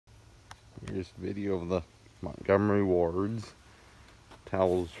Here's a video of the Montgomery wards.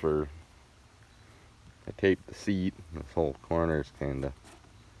 Towels for, I taped the seat. This whole corner is kind of,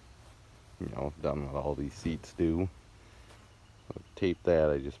 done what all these seats do. So tape that,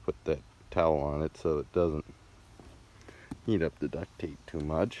 I just put that towel on it so it doesn't heat up the duct tape too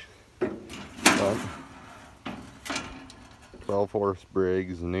much. But 12 horse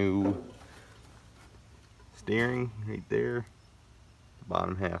Briggs, new steering right there. The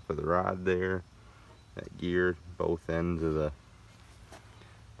bottom half of the rod there. That gear, both ends of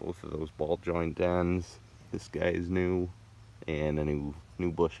those ball joint ends. This guy is new, and a new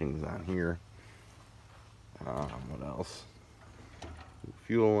bushings on here. What else?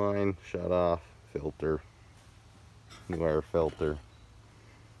 Fuel line, shut off, filter, new air filter,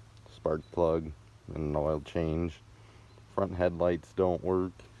 spark plug, and an oil change. Front headlights don't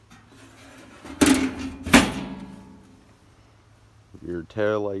work. Your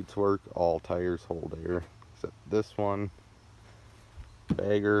tail lights work, all tires hold air, except this one.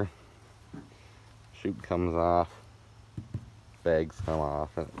 Bagger, chute comes off, bags come off,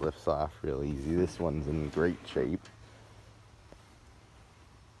 and it lifts off real easy. This one's in great shape.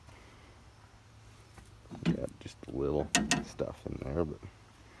 Got just a little stuff in there, but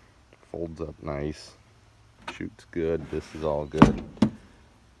folds up nice. Chute's good, this is all good.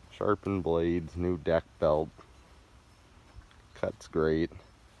 Sharpened blades, new deck belt. Cuts great.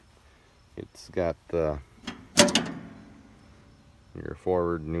 It's got the your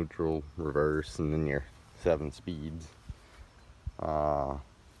forward, neutral, reverse, and then your 7 speeds.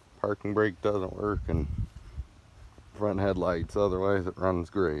 Parking brake doesn't work, and front headlights, otherwise it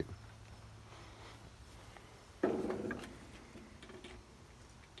runs great.